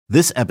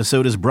This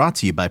episode is brought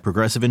to you by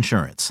Progressive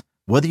Insurance.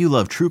 Whether you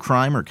love true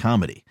crime or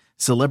comedy,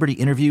 celebrity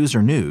interviews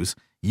or news,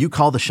 you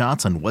call the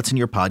shots on what's in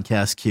your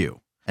podcast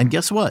queue. And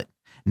guess what?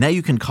 Now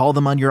you can call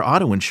them on your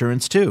auto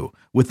insurance too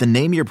with the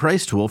Name Your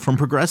Price tool from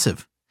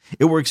Progressive.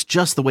 It works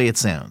just the way it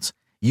sounds.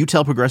 You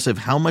tell Progressive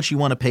how much you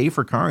want to pay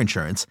for car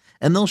insurance,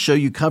 and they'll show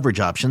you coverage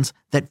options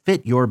that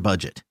fit your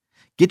budget.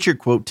 Get your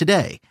quote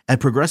today at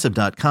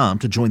Progressive.com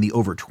to join the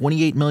over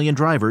 28 million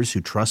drivers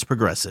who trust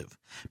Progressive.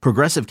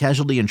 Progressive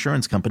Casualty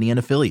Insurance Company and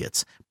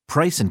Affiliates.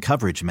 Price and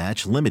coverage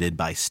match limited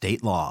by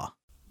state law.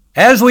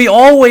 As we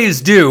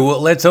always do,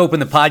 let's open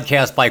the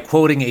podcast by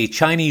quoting a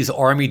Chinese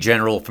army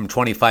general from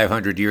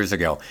 2,500 years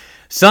ago.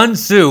 Sun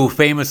Tzu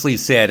famously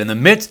said, "In the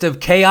midst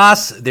of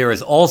chaos, there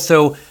is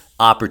also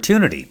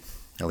opportunity."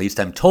 At least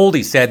I'm told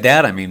he said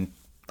that. I mean,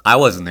 I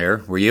wasn't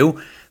there. Were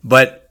you?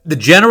 But the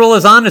general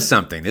is onto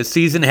something. This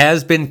season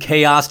has been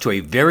chaos to a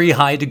very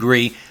high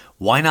degree.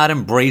 Why not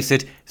embrace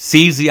it,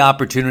 seize the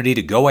opportunity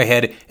to go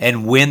ahead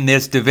and win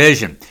this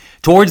division?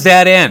 Towards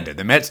that end,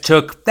 the Mets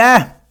took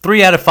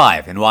 3 out of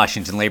 5 in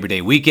Washington Labor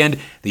Day weekend.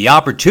 The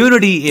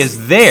opportunity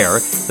is there.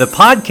 The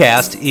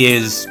podcast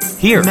is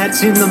here.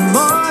 Mets in the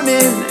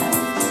morning.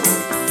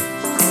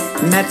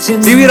 Mets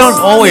in the morning. See, we don't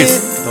always...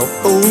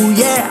 Oh,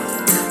 yeah.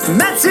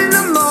 Mets in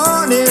the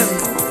morning.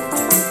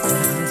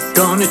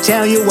 Gonna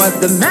tell you what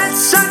the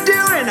Mets are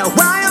doing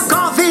while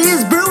coffee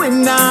is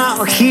brewing.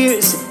 Now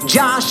here's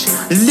Josh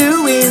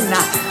Lewin,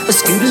 a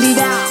scootily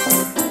down.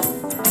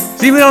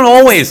 See, we don't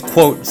always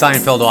quote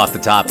Seinfeld off the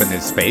top in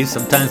this space.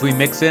 Sometimes we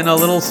mix in a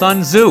little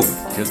Sun Tzu,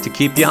 just to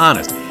keep you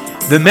honest.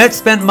 The Mets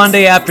spent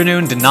Monday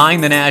afternoon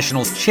denying the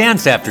Nationals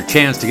chance after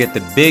chance to get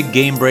the big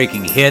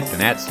game-breaking hit,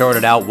 and that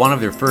started out one of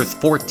their first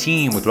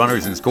 14 with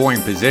runners in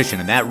scoring position,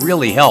 and that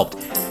really helped.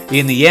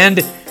 In the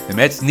end, the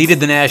Mets needed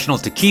the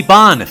Nationals to keep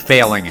on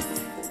failing,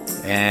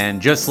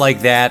 and just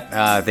like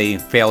that, they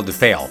failed to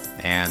fail,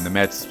 and the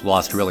Mets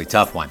lost a really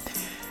tough one.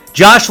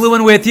 Josh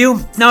Lewin with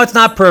you. No, it's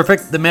not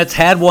perfect. The Mets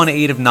had won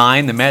 8 of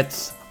 9. The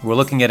Mets were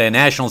looking at a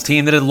Nationals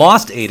team that had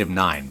lost 8 of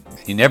 9.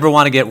 You never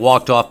want to get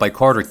walked off by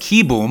Carter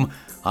Kieboom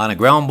on a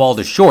ground ball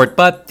to short,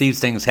 but these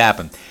things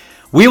happen.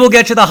 We will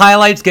get you the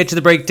highlights, get you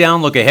the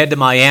breakdown, look ahead to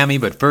Miami,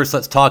 but first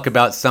let's talk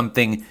about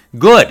something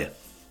good.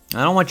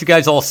 I don't want you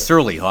guys all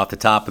surly off the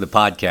top of the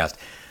podcast.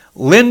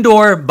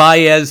 Lindor,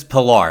 Baez,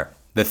 Pilar,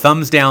 the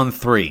thumbs down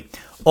 3.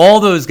 All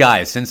those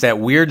guys, since that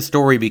weird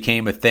story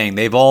became a thing,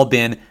 they've all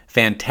been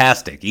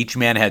fantastic. Each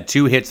man had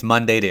 2 hits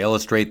Monday to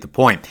illustrate the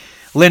point.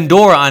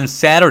 Lindor on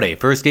Saturday,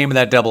 first game of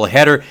that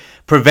doubleheader,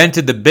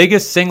 prevented the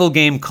biggest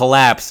single-game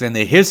collapse in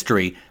the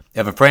history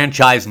of a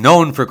franchise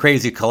known for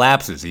crazy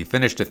collapses. He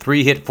finished a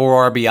 3-hit,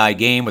 4 RBI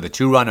game with a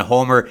 2-run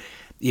homer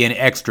in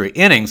extra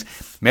innings.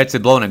 Mets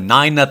had blown a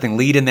 9-0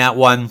 lead in that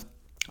one.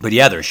 But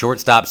yeah, their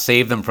shortstop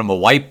saved them from a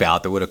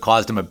wipeout that would have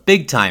caused him a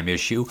big-time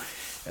issue.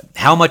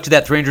 How much of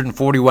that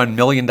 $341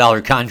 million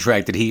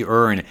contract did he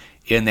earn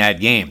in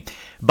that game?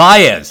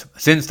 Baez,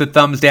 since the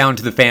thumbs down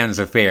to the fans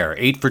affair,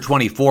 8 for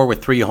 24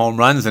 with 3 home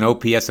runs, an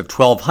OPS of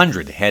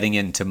 1,200 heading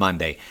into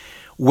Monday.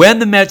 When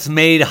the Mets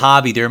made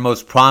Javi their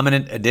most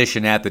prominent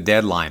addition at the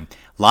deadline,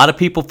 a lot of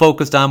people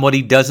focused on what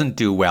he doesn't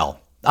do well.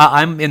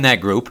 I'm in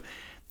that group.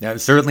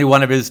 Certainly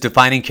one of his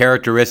defining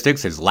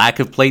characteristics, his lack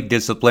of plate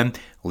discipline,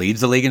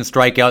 leads the league in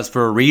strikeouts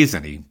for a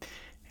reason. He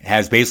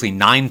has basically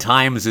 9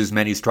 times as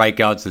many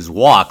strikeouts as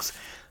walks.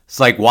 It's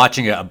like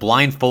watching a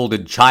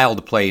blindfolded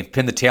child play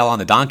pin the tail on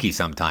the donkey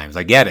sometimes.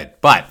 I get it.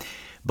 But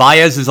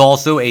Baez is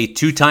also a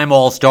 2-time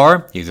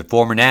All-Star. He's a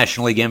former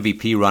National League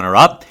MVP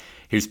runner-up.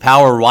 His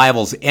power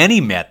rivals any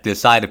Met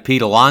this side of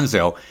Pete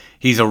Alonso.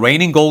 He's a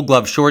reigning Gold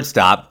Glove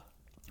shortstop.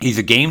 He's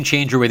a game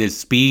changer with his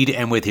speed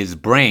and with his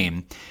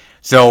brain.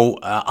 So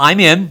I'm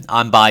in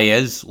on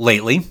Baez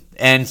lately,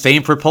 and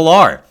same for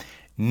Pilar.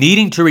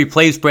 Needing to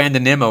replace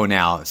Brandon Nimmo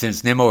now,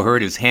 since Nimmo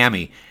hurt his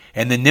hammy.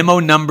 And the Nimmo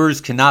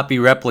numbers cannot be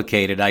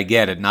replicated, I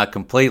get it, not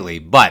completely.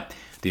 But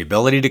the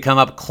ability to come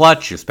up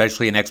clutch,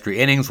 especially in extra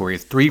innings where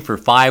he's 3 for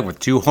 5 with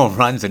 2 home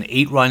runs and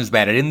 8 runs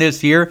batted in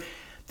this year,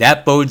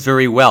 that bodes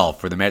very well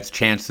for the Mets'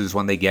 chances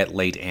when they get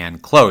late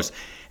and close.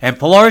 And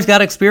Pilar's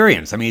got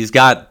experience. I mean, he's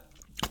got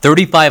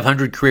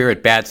 3,500 career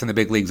at-bats in the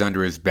big leagues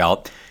under his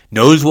belt,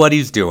 knows what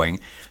he's doing.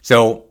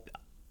 So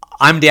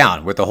I'm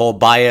down with the whole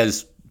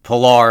Baez,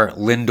 Pilar,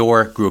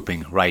 Lindor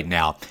grouping right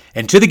now.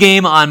 And to the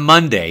game on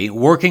Monday,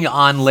 working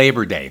on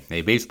Labor Day,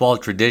 a baseball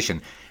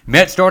tradition.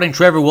 Mets starting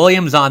Trevor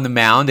Williams on the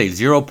mound, a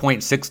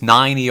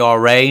 0.69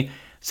 ERA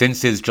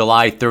since his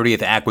July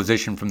 30th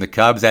acquisition from the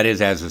Cubs, that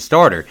is as a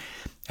starter.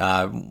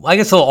 I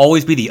guess he'll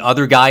always be the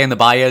other guy in the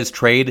Baez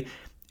trade,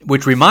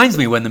 which reminds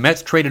me when the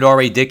Mets traded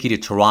R.A. Dickey to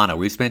Toronto,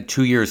 we spent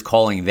 2 years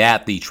calling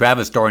that the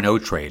Travis d'Arnaud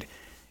trade,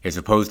 as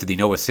opposed to the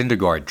Noah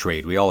Syndergaard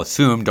trade. We all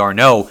assumed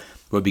d'Arnaud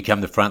would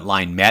become the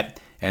frontline Met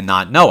and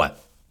not Noah.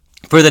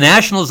 For the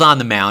Nationals on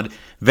the mound,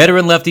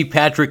 veteran lefty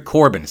Patrick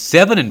Corbin,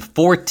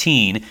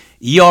 7-14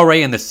 ERA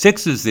in the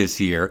 6s this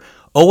year,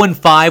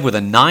 0-5 with a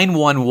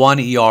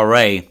 9.11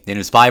 ERA in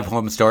his 5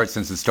 home starts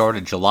since the start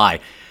of July.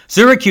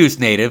 Syracuse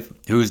native,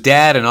 whose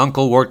dad and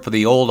uncle worked for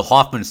the old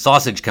Hoffman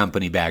Sausage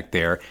Company back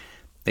there,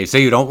 They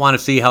say you don't want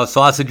to see how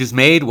sausage is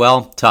made.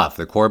 Well, tough.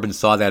 The Corbins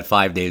saw that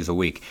 5 days a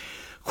week.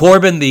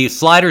 Corbin, the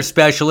slider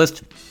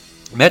specialist.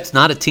 Mets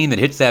not a team that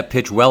hits that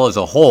pitch well as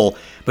a whole,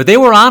 but they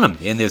were on him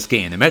in this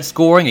game. The Mets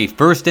scoring a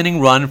first-inning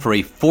run for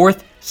a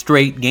fourth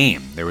straight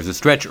game. There was a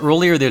stretch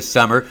earlier this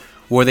summer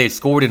where they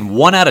scored in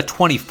 1 out of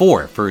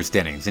 24 first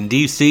innings. In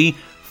D.C.,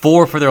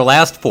 4 for their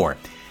last 4.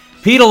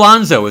 Pete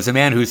Alonso is a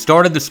man who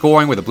started the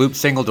scoring with a bloop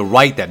single to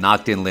right that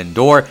knocked in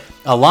Lindor.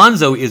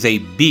 Alonso is a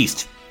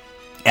beast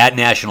at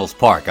Nationals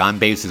Park. On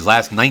base his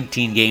last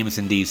 19 games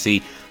in D.C.,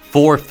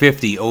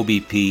 450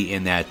 OBP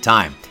in that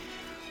time.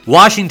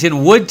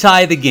 Washington would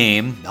tie the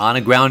game on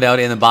a ground out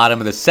in the bottom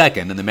of the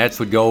second, and the Mets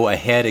would go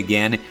ahead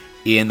again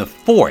in the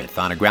fourth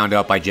on a ground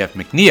out by Jeff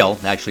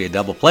McNeil, actually a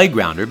double play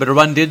grounder, but a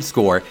run did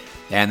score,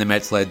 and the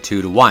Mets led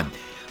 2-1.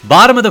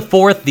 Bottom of the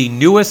fourth, the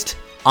newest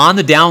on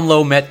the down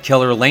low Met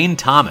killer, Lane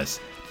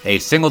Thomas, a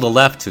single to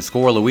left to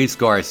score Luis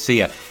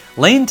Garcia.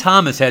 Lane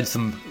Thomas had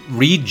some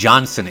Reed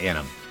Johnson in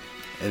him.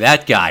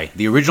 That guy,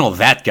 the original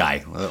that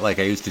guy, like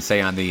I used to say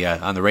on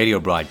the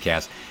radio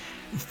broadcast.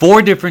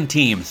 4 different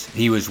teams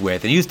he was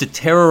with, and he used to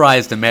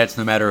terrorize the Mets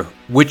no matter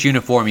which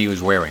uniform he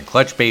was wearing.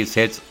 Clutch base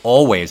hits,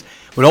 always.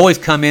 Would always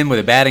come in with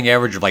a batting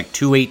average of like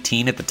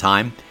 .218 at the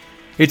time.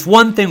 It's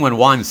one thing when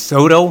Juan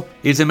Soto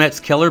is a Mets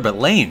killer, but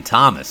Lane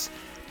Thomas,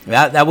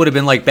 that would have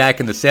been like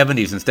back in the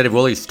 70s. Instead of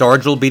Willie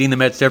Stargell beating the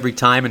Mets every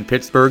time in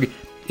Pittsburgh,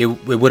 it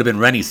would have been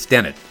Rennie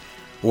Stennett.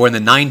 Or in the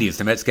 90s,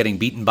 the Mets getting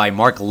beaten by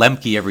Mark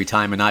Lemke every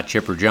time and not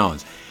Chipper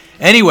Jones.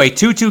 Anyway,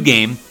 2-2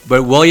 game,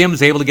 but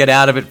Williams able to get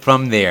out of it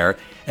from there.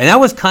 And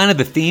that was kind of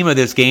the theme of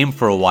this game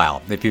for a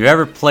while. If you've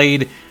ever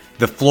played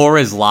The Floor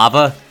is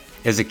Lava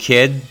as a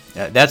kid,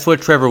 that's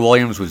what Trevor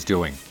Williams was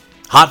doing.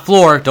 Hot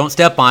floor, don't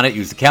step on it,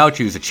 use the couch,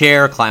 use a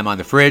chair, climb on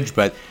the fridge,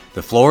 but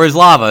the floor is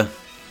lava,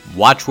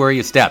 watch where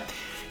you step.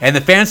 And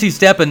the fancy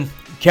stepping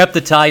kept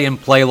the tie in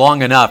play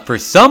long enough for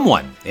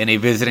someone in a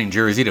visiting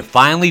jersey to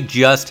finally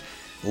just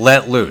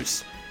let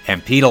loose.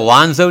 And Pete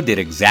Alonso did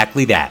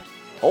exactly that.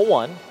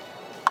 0-1.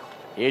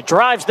 He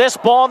drives this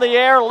ball in the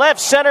air, left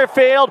center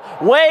field,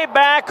 way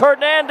back.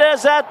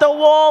 Hernandez at the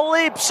wall,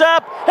 leaps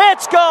up.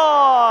 It's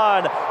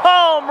gone!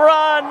 Home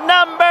run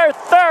number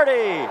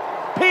 30.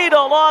 Pete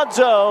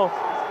Alonso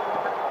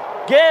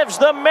gives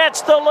the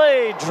Mets the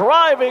lead,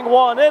 driving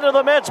one into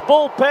the Mets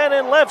bullpen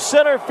in left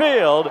center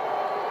field.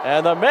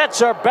 And the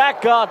Mets are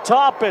back on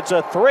top. It's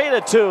a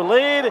 3-2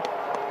 lead.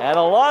 And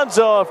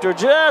Alonso, after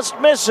just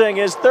missing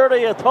his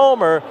 30th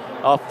homer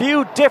a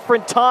few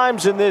different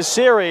times in this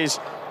series,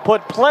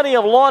 put plenty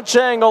of launch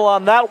angle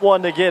on that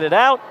one to get it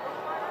out.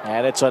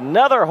 And it's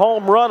another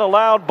home run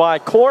allowed by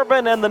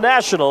Corbin and the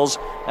Nationals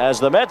as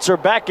the Mets are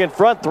back in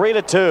front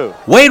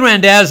 3-2. Wade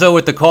Randazzo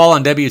with the call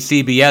on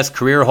WCBS,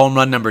 career home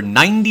run number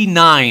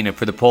 99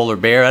 for the Polar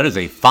Bear. That is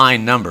a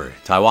fine number.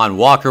 Taijuan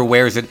Walker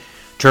wears it.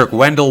 Turk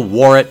Wendell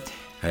wore it.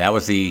 That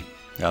was the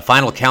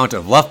final count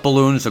of Luft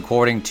balloons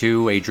according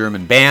to a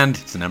German band.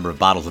 It's the number of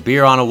bottles of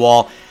beer on a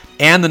wall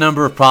and the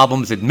number of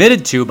problems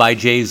admitted to by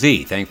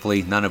Jay-Z,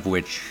 thankfully none of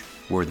which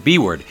were the B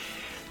word.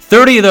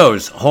 30 of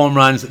those home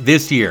runs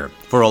this year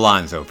for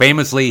Alonso.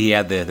 Famously, he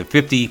had the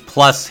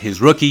 50-plus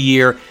his rookie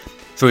year.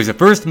 So he's the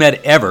first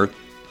Met ever,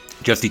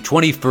 just the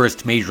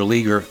 21st Major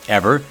Leaguer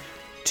ever,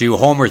 to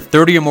homer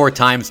 30 or more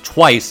times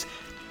twice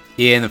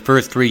in the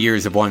first 3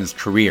 years of one's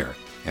career.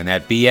 And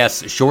that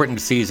BS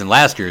shortened season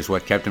last year is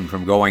what kept him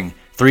from going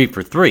 3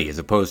 for 3 as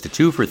opposed to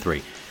 2 for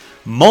 3.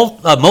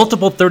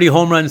 Multiple 30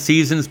 home run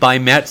seasons by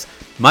Mets.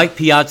 Mike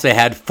Piazza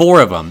had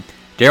 4 of them.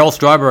 Darryl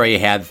Strawberry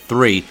had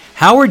 3.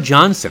 Howard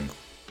Johnson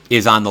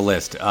is on the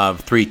list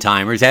of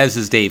 3-timers, as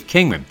is Dave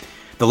Kingman.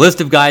 The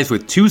list of guys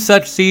with 2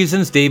 such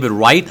seasons: David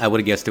Wright, I would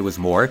have guessed it was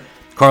more.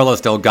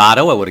 Carlos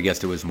Delgado, I would have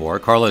guessed it was more.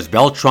 Carlos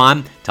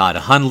Beltran, Todd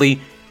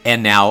Hundley,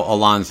 and now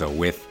Alonso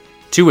with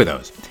 2 of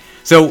those.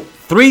 So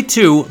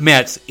 3-2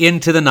 Mets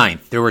into the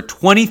ninth. There were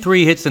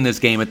 23 hits in this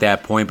game at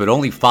that point, but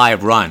only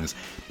 5 runs.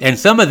 And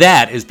some of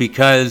that is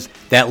because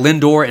that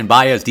Lindor and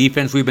Baez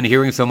defense we've been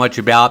hearing so much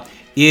about,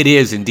 it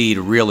is indeed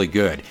really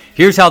good.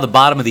 Here's how the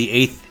bottom of the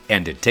 8th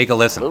ended. Take a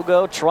listen.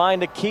 Lugo trying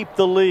to keep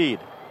the lead.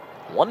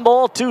 1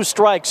 ball, 2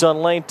 strikes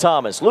on Lane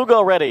Thomas.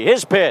 Lugo ready.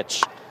 His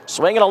pitch.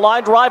 Swinging a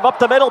line drive up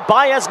the middle.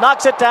 Baez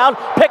knocks it down,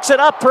 picks it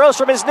up, throws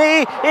from his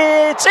knee.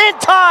 It's in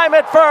time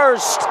at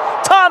first.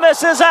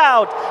 Thomas is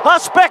out. A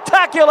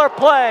spectacular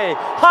play.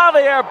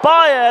 Javier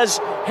Baez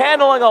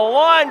handling a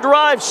line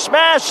drive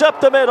smash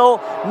up the middle,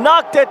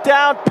 knocked it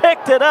down,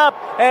 picked it up,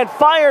 and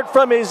fired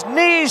from his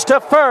knees to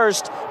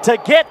first to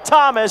get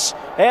Thomas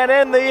and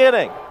end the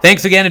inning.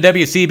 Thanks again to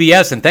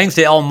WCBS, and thanks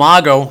to El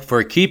Mago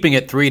for keeping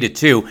it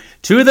 3-2.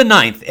 To the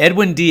ninth,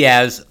 Edwin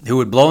Diaz, who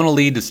had blown a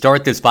lead to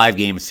start this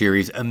 5-game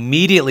series,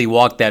 immediately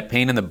walked that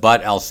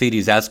pain-in-the-butt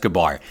Alcides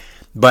Escobar.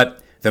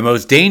 But the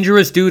most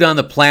dangerous dude on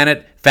the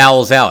planet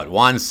fouls out.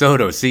 Juan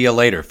Soto, see you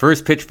later.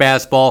 First pitch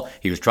fastball,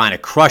 he was trying to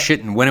crush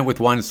it and win it with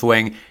one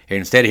swing, and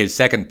instead his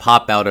second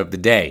pop-out of the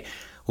day.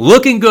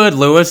 Looking good,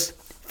 Lewis.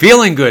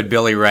 Feeling good,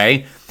 Billy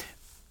Ray.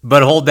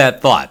 But hold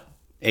that thought.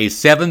 A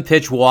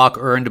 7-pitch walk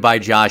earned by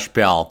Josh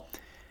Bell.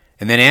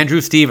 And then Andrew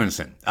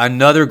Stevenson,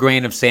 another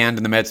grain of sand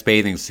in the Mets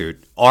bathing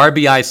suit.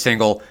 RBI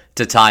single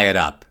to tie it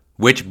up,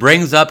 which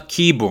brings up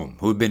Kieboom,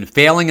 who'd been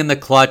failing in the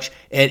clutch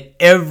at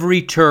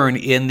every turn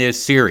in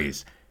this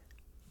series.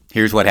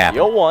 Here's what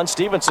happened. 0-1,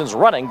 Stevenson's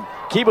running.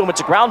 Kieboom,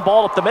 it's a ground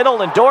ball up the middle.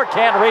 Lindor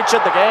can't reach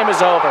it. The game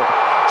is over.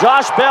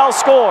 Josh Bell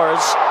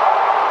scores,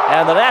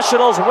 and the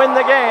Nationals win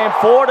the game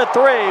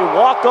 4-3.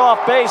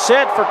 Walk-off base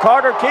hit for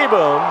Carter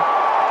Kieboom.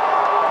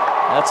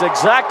 That's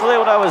exactly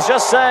what I was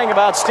just saying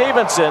about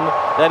Stevenson,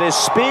 that his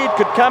speed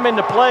could come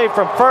into play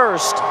from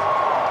first.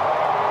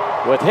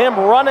 With him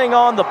running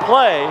on the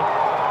play,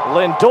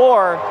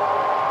 Lindor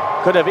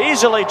could have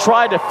easily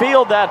tried to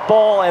field that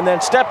ball and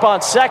then step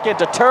on second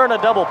to turn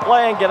a double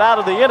play and get out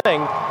of the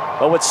inning.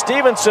 But with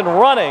Stevenson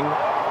running,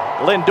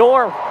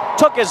 Lindor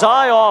took his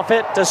eye off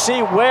it to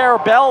see where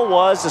Bell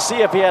was, to see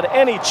if he had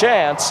any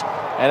chance.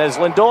 And as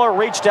Lindor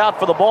reached out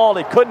for the ball,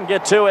 he couldn't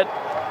get to it.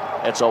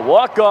 It's a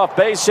walk-off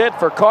base hit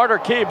for Carter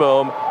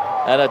Kieboom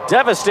and a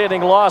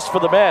devastating loss for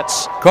the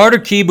Mets. Carter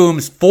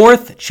Kieboom's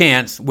fourth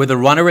chance with a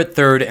runner at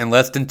third and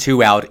less than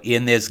 2 out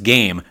in this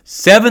game.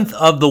 7th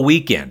of the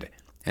weekend,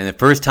 and the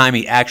first time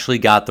he actually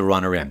got the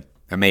runner in.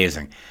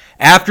 Amazing.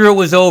 After it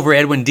was over,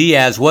 Edwin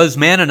Diaz was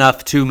man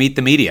enough to meet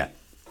the media.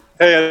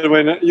 Hey,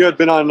 Edwin, you had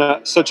been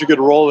on such a good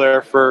roll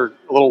there for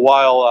a little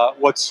while.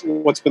 What's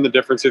been the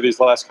difference of these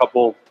last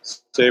couple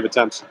save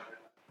attempts?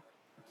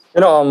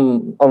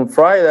 On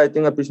Friday, I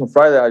think I pitched on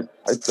Friday. I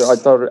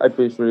thought I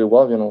pitched really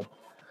well.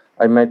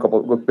 I made a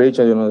couple good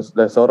pitches.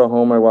 The Soto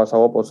homer was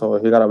open,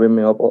 so he got to beat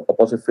me up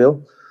opposite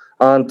field.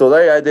 And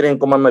today, I didn't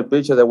command my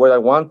pitches the way I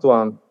want to,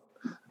 and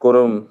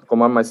couldn't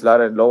command my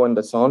slider low in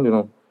the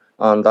zone.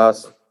 And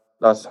that's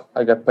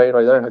I get paid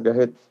right there. I get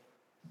hit.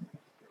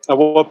 At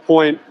what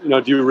point,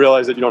 do you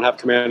realize that you don't have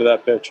command of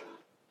that pitch?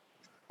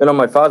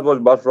 My fastball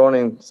was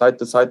running side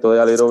to side today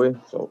a little bit,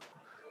 so.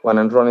 When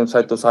I'm running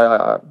side to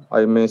side,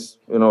 I miss,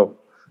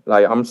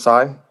 like I'm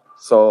side.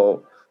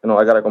 So,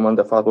 I got to command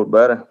the fastball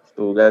better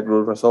to get a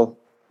good result.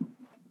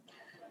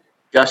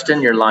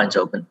 Justin, your line's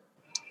open.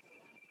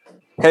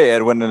 Hey,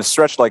 Edwin, in a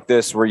stretch like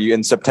this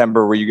in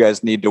September where you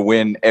guys need to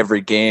win every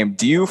game,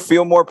 do you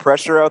feel more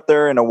pressure out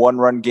there in a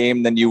one-run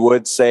game than you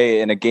would, say,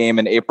 in a game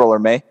in April or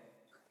May?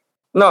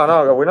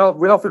 No, we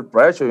don't feel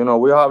pressure.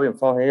 We're having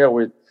fun here.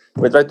 We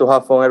try to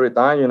have fun every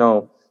time,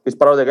 It's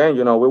part of the game,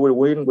 we will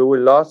win, we will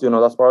lose,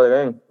 that's part of the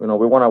game.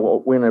 We want to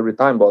win every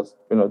time, but,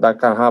 that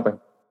can't happen.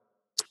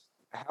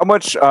 How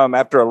much,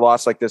 after a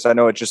loss like this, I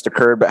know it just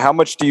occurred, but how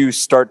much do you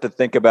start to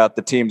think about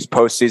the team's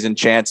postseason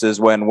chances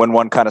when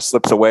one kind of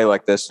slips away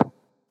like this?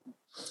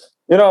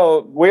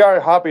 We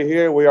are happy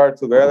here. We are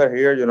together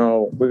here.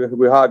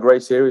 We had a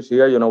great series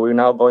here. We're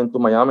now going to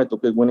Miami to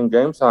keep winning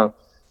games and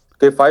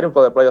keep fighting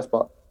for the playoff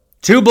spot.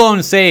 2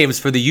 blown saves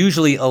for the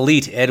usually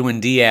elite Edwin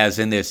Diaz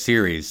in this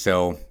series,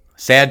 so...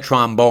 sad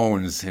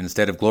trombones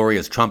instead of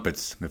glorious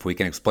trumpets, if we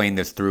can explain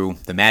this through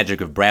the magic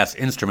of brass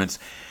instruments.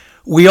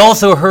 We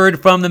also heard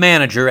from the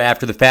manager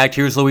after the fact.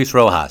 Here's Luis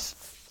Rojas.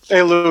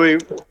 Hey, Louis,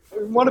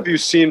 what have you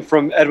seen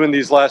from Edwin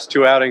these last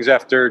 2 outings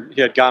after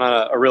he had gone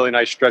on a really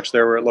nice stretch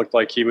there where it looked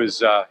like he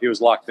was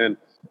locked in?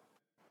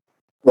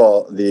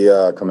 Well,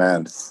 the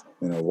command,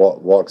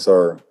 walks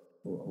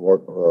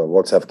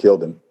have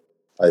killed him.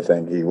 I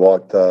think he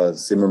walked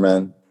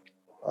Zimmerman,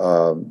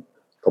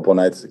 a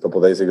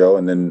couple days ago,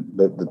 and then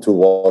the 2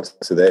 walks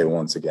today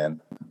once again.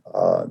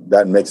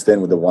 That mixed in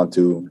with the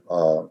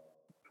 1-2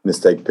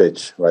 mistake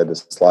pitch, right? The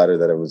slider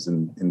that it was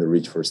in the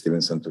reach for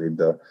Stevenson to hit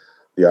the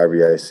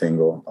RBI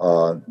single.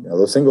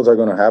 Those singles are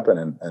going to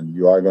happen, and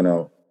you are going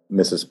to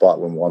miss a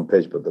spot with 1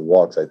 pitch. But the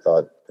walks, I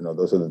thought,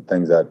 those are the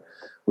things that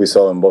we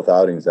saw in both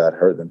outings that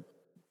hurt them.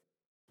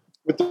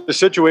 With the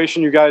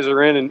situation you guys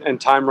are in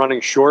and time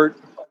running short,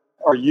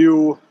 are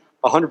you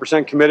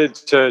 100% committed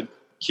to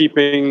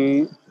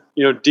keeping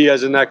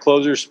Diaz in that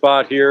closer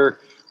spot here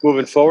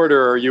moving forward,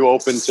 or are you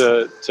open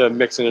to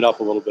mixing it up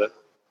a little bit?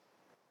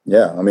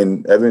 Yeah,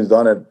 Edwin's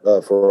done it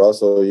for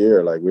us all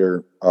year. Like,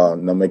 we're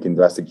not making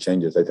drastic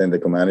changes. I think the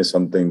command is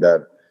something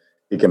that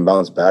he can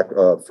bounce back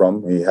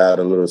from. He had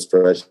a little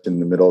stretch in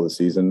the middle of the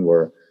season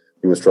where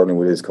he was struggling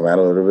with his command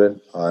a little bit,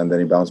 and then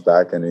he bounced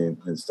back and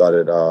he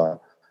started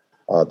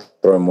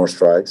throwing more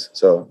strikes.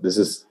 So this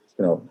is,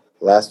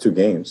 last 2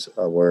 games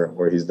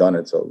where he's done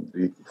it. So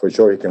for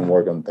sure he can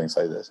work on things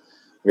like this.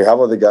 We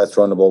have other guys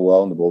throwing the ball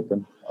well in the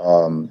bullpen,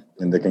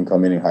 and they can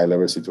come in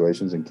high-level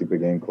situations and keep the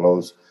game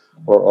close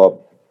or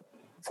up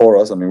for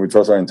us. We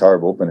trust our entire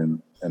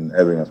bullpen and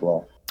Edwin as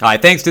well. All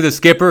right, thanks to the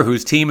skipper,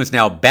 whose team is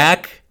now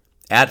back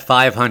at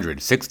 500,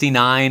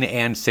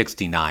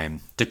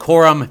 69-69.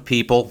 Decorum,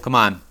 people, come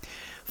on.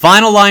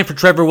 Final line for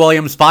Trevor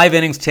Williams, 5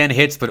 innings, 10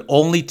 hits, but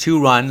only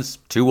 2 runs,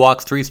 2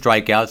 walks, 3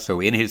 strikeouts. So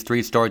in his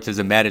 3 starts as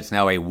a Met, it's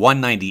now a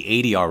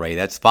 190 ERA.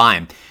 That's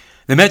fine.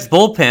 The Mets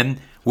bullpen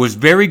was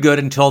very good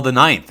until the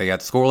 9th. They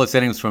got scoreless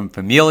innings from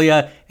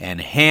Familia and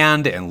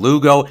Hand and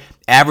Lugo,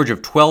 average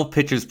of 12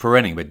 pitches per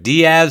inning. But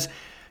Diaz,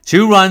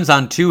 2 runs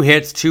on 2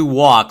 hits, 2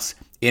 walks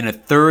in a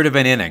third of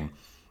an inning.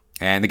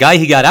 And the guy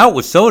he got out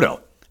was Soto.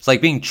 It's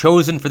like being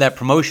chosen for that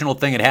promotional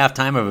thing at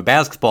halftime of a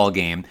basketball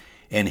game,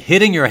 and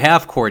hitting your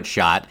half-court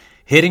shot,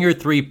 hitting your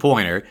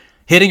three-pointer,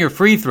 hitting your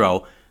free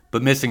throw,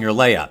 but missing your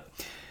layup.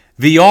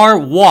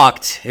 VR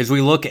walked as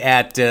we look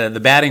at the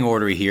batting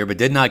order here, but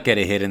did not get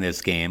a hit in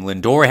this game.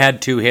 Lindor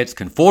had 2 hits.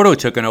 Conforto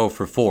took an 0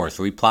 for 4,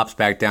 so he plops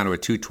back down to a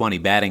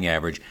 .220 batting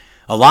average.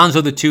 Alonso,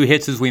 the 2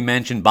 hits as we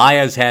mentioned.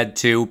 Baez had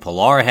 2.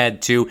 Pilar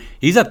had 2.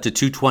 He's up to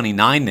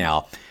 .229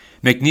 now.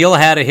 McNeil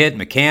had a hit.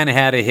 McCann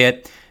had a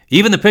hit.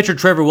 Even the pitcher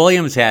Trevor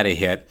Williams had a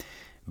hit,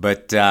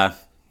 but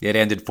it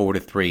ended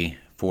 4-3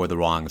 for the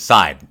wrong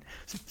side.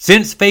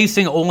 Since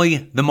facing only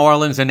the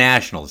Marlins and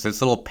Nationals,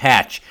 this little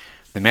patch,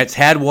 the Mets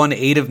had won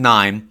 8 of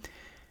 9,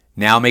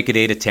 now make it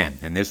 8 of 10,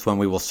 and this one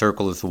we will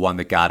circle as the one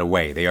that got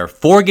away. They are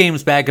 4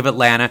 games back of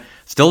Atlanta,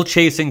 still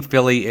chasing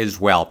Philly as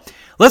well.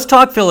 Let's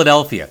talk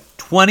Philadelphia.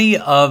 20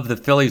 of the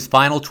Phillies'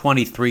 final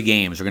 23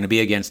 games are going to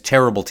be against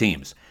terrible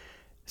teams.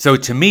 So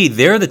to me,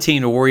 they're the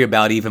team to worry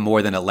about even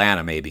more than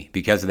Atlanta maybe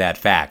because of that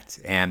fact.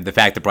 And the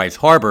fact that Bryce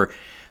Harper,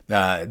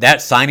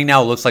 that signing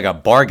now looks like a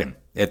bargain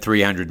at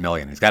 $300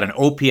 million. He's got an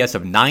OPS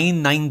of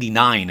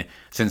 .999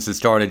 since the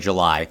start of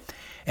July.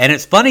 And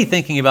it's funny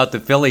thinking about the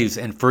Phillies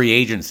and free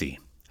agency,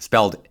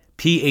 spelled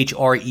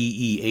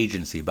P-H-R-E-E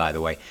agency, by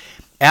the way.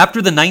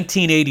 After the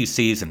 1980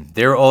 season,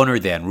 their owner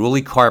then,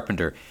 Ruly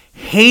Carpenter,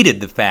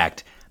 hated the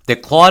fact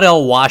that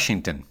Claudell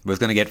Washington was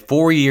going to get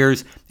 4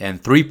 years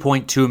and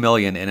 $3.2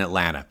 million in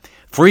Atlanta.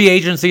 Free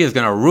agency is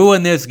going to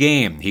ruin this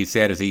game, he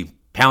said as he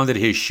pounded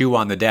his shoe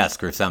on the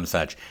desk or some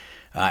such.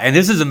 And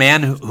this is a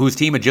man whose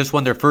team had just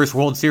won their first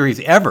World Series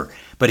ever,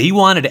 but he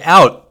wanted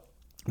out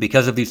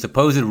because of the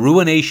supposed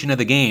ruination of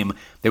the game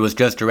that was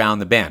just around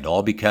the bend,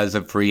 all because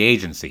of free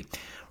agency.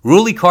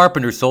 Ruly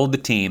Carpenter sold the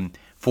team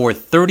for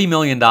 $30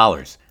 million,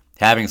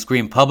 having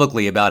screamed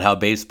publicly about how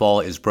baseball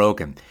is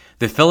broken.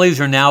 The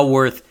Phillies are now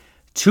worth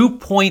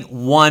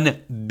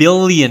 $2.1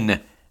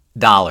 billion.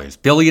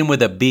 Billion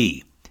with a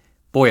B.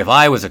 Boy, if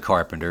I was a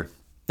Carpenter.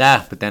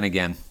 But then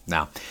again,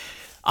 no.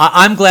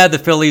 I'm glad the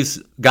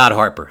Phillies got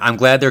Harper. I'm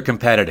glad they're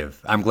competitive.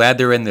 I'm glad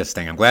they're in this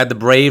thing. I'm glad the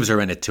Braves are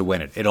in it to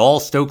win it. It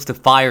all stokes the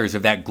fires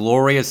of that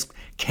glorious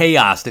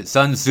chaos that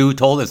Sun Tzu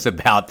told us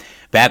about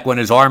back when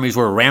his armies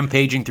were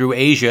rampaging through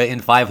Asia in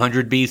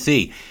 500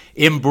 BC.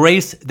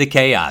 Embrace the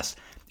chaos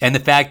and the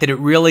fact that it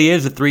really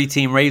is a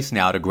 3-team race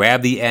now to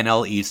grab the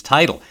NL East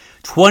title.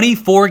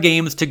 24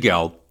 games to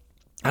go,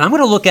 and I'm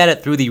going to look at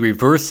it through the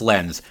reverse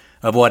lens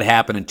of what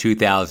happened in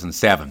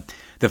 2007.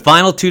 The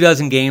final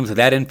 24 games of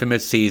that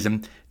infamous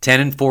season,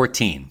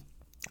 10-14.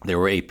 There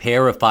were a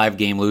pair of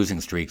 5-game losing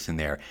streaks in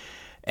there.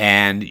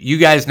 And you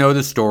guys know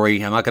the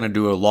story. I'm not going to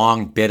do a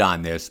long bit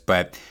on this,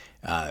 but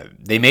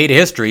they made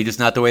history, just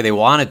not the way they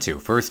wanted to.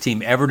 First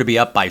team ever to be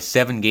up by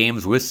 7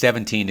 games with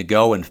 17 to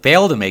go and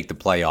fail to make the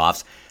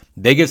playoffs.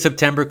 Biggest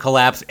September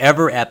collapse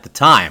ever at the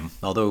time,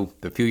 although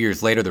a few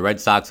years later the Red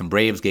Sox and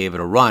Braves gave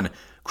it a run,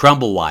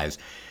 crumble-wise.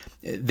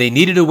 They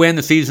needed to win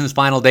the season's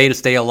final day to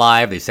stay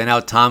alive. They sent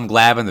out Tom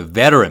Glavine, the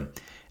veteran,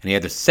 and he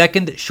had the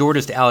second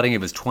shortest outing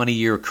of his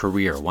 20-year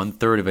career,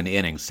 1/3 of an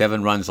inning,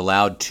 7 runs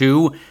allowed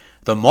to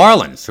the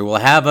Marlins, who will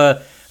have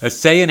a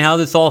say in how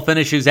this all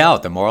finishes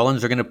out. The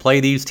Marlins are going to play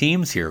these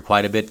teams here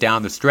quite a bit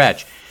down the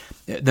stretch.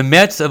 The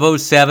Mets of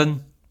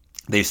 2007,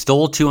 they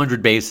stole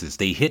 200 bases.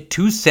 They hit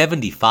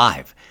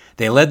 275.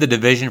 They led the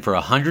division for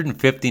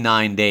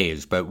 159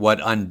 days, but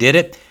what undid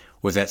it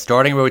was that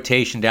starting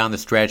rotation down the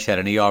stretch had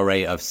an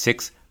ERA of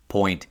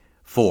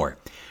 6.4.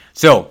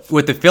 So,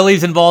 with the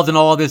Phillies involved in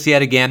all of this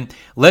yet again,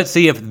 let's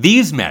see if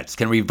these Mets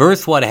can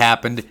reverse what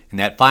happened in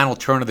that final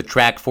turn of the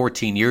track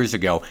 14 years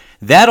ago.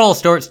 That all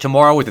starts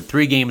tomorrow with a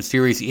 3-game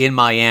series in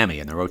Miami,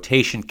 and the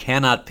rotation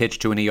cannot pitch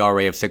to an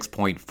ERA of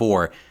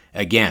 6.4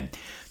 again.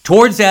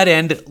 Towards that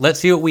end, let's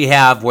see what we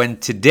have when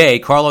today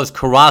Carlos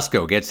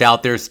Carrasco gets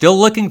out there still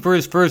looking for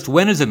his first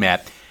win as a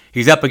Met.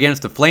 He's up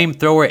against the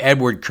flamethrower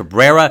Edward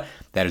Cabrera.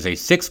 That is a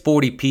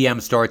 6:40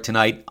 p.m. start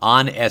tonight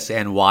on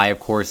SNY, of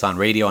course, on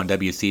radio on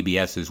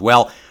WCBS as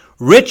well.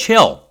 Rich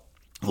Hill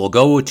will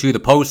go to the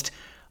post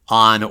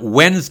on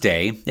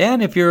Wednesday.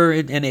 And if you're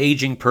an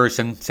aging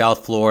person,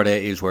 South Florida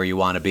is where you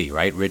want to be,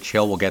 right? Rich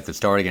Hill will get the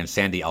start against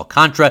Sandy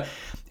Alcantara.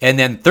 And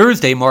then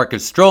Thursday,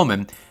 Marcus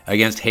Stroman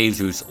against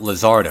Jesus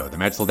Luzardo. The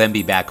Mets will then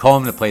be back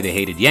home to play the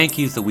hated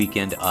Yankees the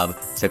weekend of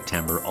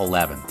September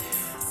 11th.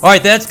 All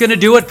right, that's going to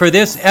do it for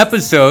this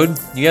episode.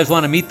 You guys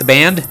want to meet the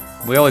band?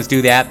 We always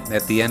do that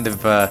at the end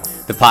of the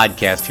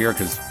podcast here,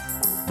 because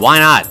why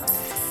not?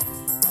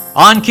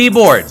 On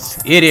keyboards,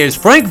 it is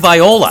Frank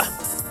Viola.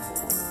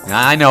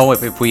 Now, I know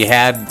if we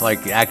had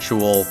like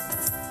actual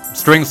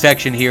string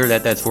section here,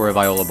 that's where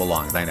Viola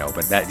belongs. I know,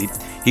 but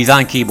he's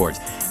on keyboards.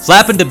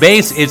 Slapping to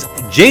bass, it's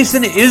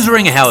Jason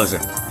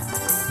Isringhausen.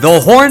 The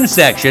horn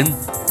section,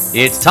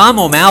 it's Tom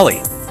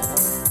O'Malley.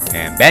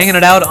 And banging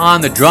it out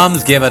on the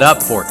drums, give it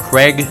up for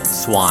Craig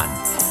Swan.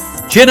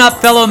 Chin up,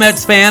 fellow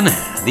Mets fan.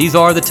 These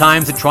are the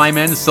times that try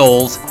men's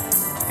souls.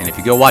 And if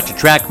you go watch a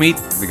track meet,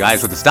 the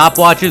guys with the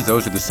stopwatches,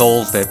 those are the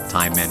souls that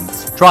time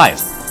men's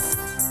tries.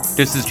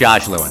 This is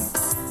Josh Lewin.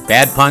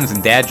 Bad puns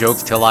and dad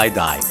jokes till I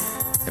die.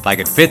 If I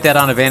could fit that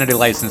on a vanity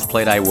license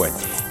plate, I would.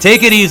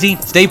 Take it easy,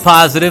 stay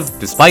positive,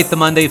 despite the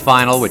Monday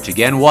final, which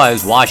again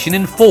was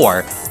Washington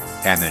 4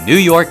 and the New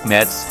York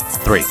Mets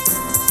 3.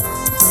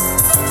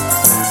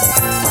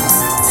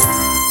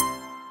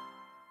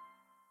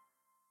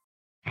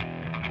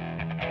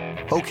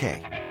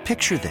 Okay,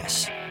 picture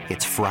this.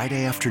 It's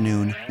Friday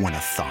afternoon when a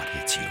thought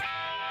hits you.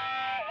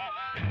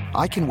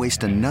 I can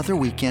waste another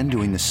weekend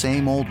doing the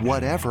same old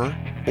whatever,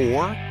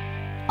 or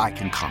I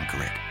can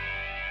conquer it.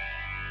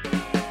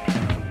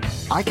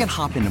 I can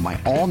hop into my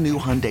all-new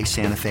Hyundai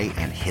Santa Fe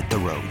and hit the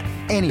road.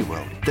 Any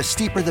road. The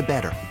steeper, the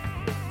better.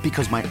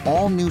 Because my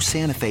all-new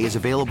Santa Fe is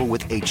available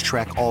with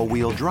H-Track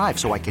all-wheel drive,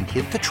 so I can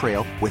hit the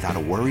trail without a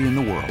worry in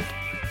the world.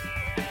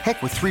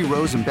 Heck, with 3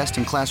 rows and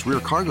best-in-class rear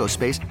cargo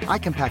space, I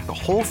can pack the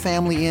whole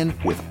family in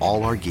with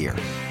all our gear.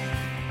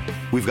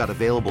 We've got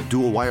available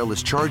dual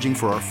wireless charging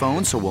for our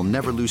phones, so we'll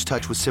never lose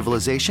touch with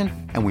civilization,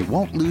 and we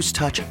won't lose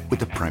touch with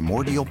the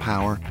primordial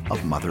power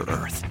of Mother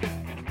Earth.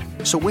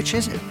 So which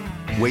is it?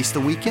 Waste the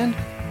weekend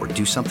or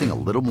do something a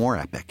little more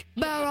epic?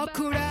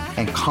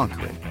 And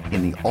conquer it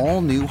in the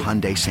all-new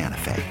Hyundai Santa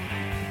Fe.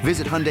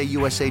 Visit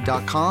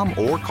HyundaiUSA.com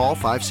or call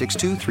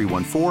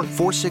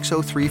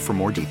 562-314-4603 for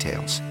more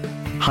details.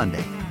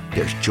 Hyundai,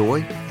 there's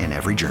joy in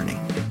every journey.